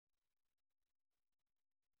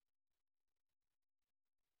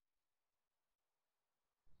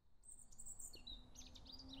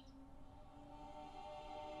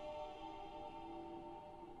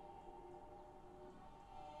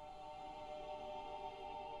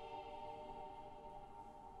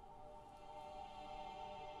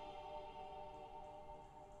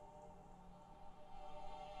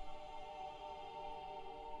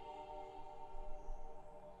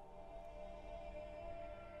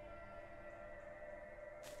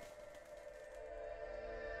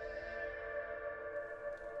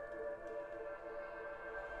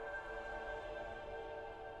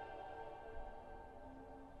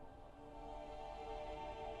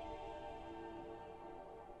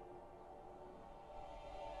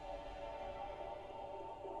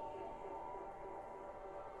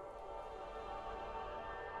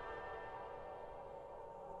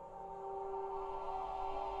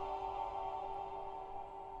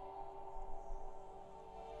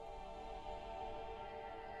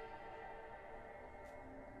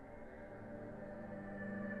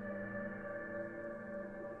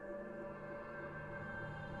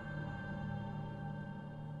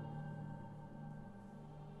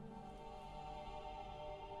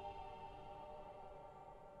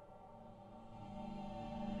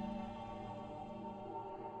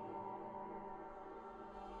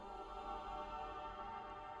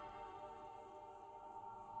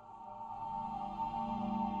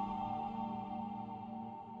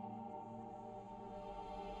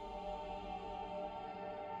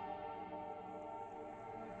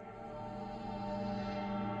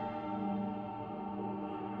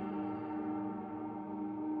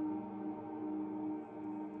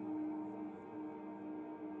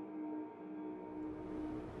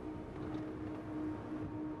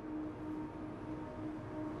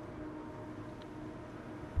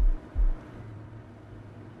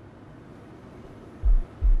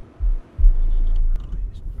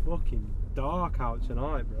fucking dark out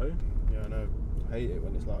tonight, bro. Yeah, I know. I hate it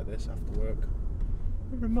when it's like this after work.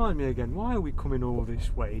 Remind me again, why are we coming all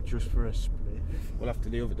this way just for a split? Well, after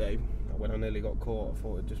the other day, when I nearly got caught, I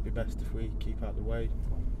thought it'd just be best if we keep out the way.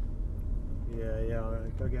 Yeah,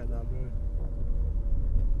 I get that, bro.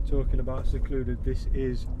 Talking about secluded, this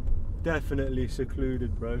is definitely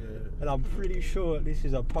secluded, bro. Yeah. And I'm pretty sure this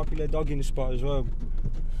is a popular dogging spot as well.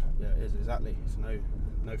 Yeah, it is, exactly. It's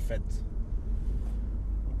no feds.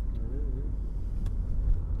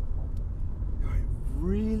 It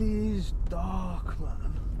really is dark,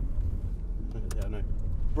 man. Yeah, I know.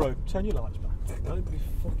 Bro, turn your lights back. Don't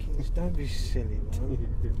be silly, man.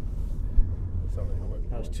 Sorry, I won't.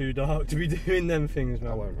 That's too dark to be doing them things,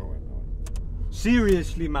 man. I won't.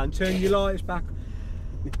 Seriously, man, turn your lights back.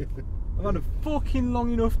 I've had a fucking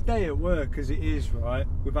long enough day at work as it is, right?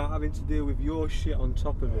 Without having to deal with your shit on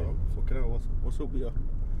top of it. Oh, fucking hell, what's up with you?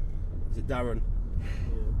 Is it Darren?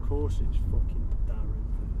 Yeah, of course it's fucking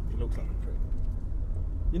Darren. He looks like a prick.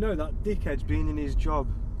 You know, that dickhead's been in his job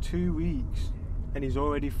 2 weeks and he's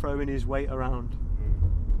already throwing his weight around.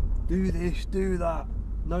 Do this, do that.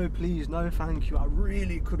 No please, no thank you. I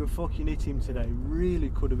really could have fucking hit him today.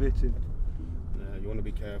 Really could have hit him. Yeah, you want to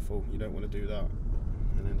be careful. You don't want to do that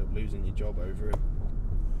and end up losing your job over it.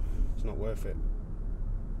 It's not worth it.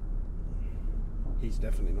 He's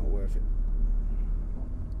definitely not worth it.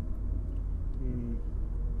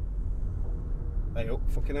 Hey, oh,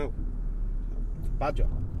 fucking hell. Badger.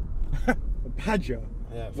 A badger?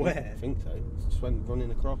 Yeah, Where? I think so. It just went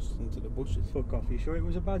running across into the bushes. Fuck off, you sure it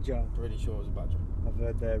was a badger? Pretty sure it was a badger. I've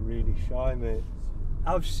heard they're really shy, mate.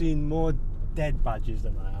 I've seen more dead badgers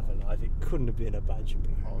than I have alive. It couldn't have been a badger.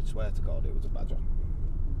 Oh, I swear to God, it was a badger.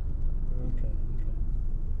 Okay.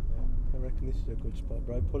 I reckon this is a good spot,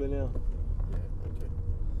 bro. Pull it out. Yeah, okay.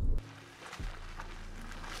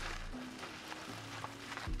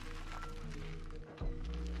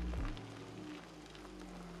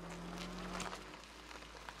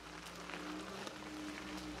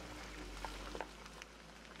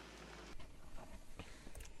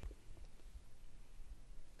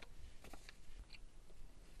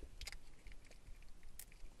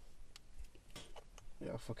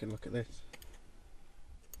 Yeah, fucking look at this.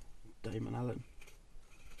 Damon Allen.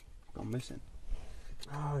 Gone missing.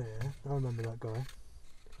 Oh yeah, I remember that guy.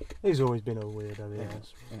 He's always been a weirdo, he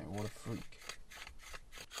has. Yeah, what a freak.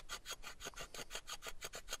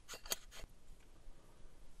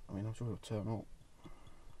 I mean, I'm sure he'll turn up.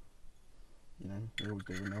 You know, they always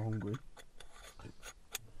do when they're hungry.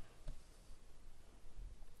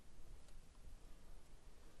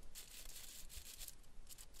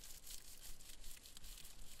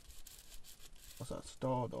 What's that,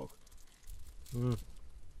 star dog?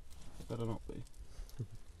 Better not be.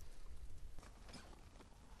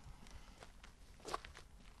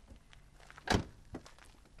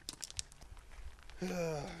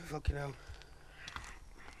 Fucking hell.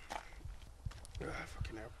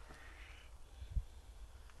 Fucking hell.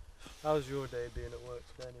 How's your day being at work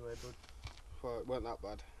today anyway, bud? Well, it weren't that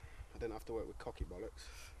bad. I didn't have to work with cocky bollocks.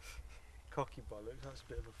 Cocky bollocks, that's a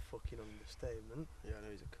bit of a fucking understatement. Yeah, I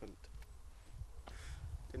know, he's a cunt.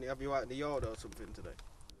 Didn't he have you out in the yard or something today?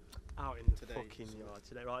 Out in the fucking yard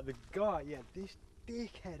today, right? The guy, yeah, this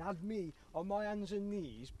dickhead had me on my hands and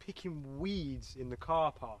knees picking weeds in the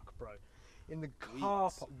car park, bro. In the car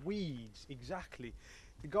park, weeds, exactly.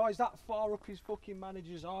 The guy's that far up his fucking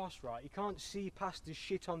manager's arse, right? He can't see past the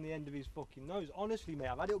shit on the end of his fucking nose. Honestly, mate,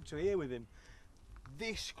 I've had it up to here with him.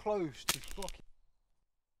 This close to fucking...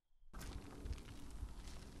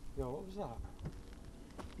 Yo, what was that?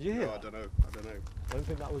 Did you hear that? I don't know. I don't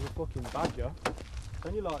think that was a fucking badger.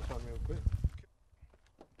 Turn your lights on real quick.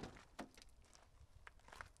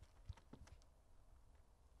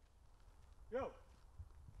 Yo!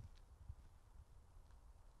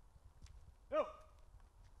 Yo!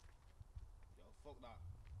 Yo, fuck that.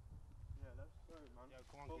 Yeah, let's go, man. Yo,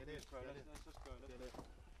 come on, get in. Bro. Let's just go. Let's go.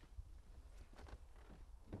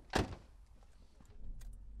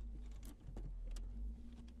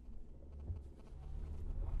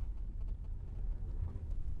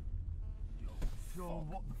 Yo,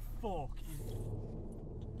 what the fuck is...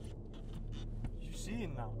 You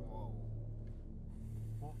seeing that? Whoa.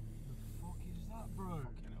 What the fuck is that, bro?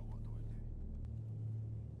 Fucking hell, what do I do?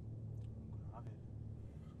 I'm gonna have it.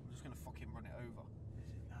 I'm just gonna fucking run it over.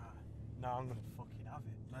 Is it? Nah. Nah, I'm gonna fucking have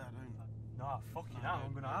it. No, I don't. Nah, fucking No, hell,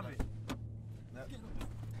 I'm gonna have it. No.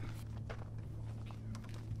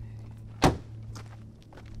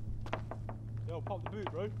 Yo, pop the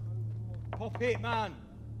boot, bro. Pop it, man.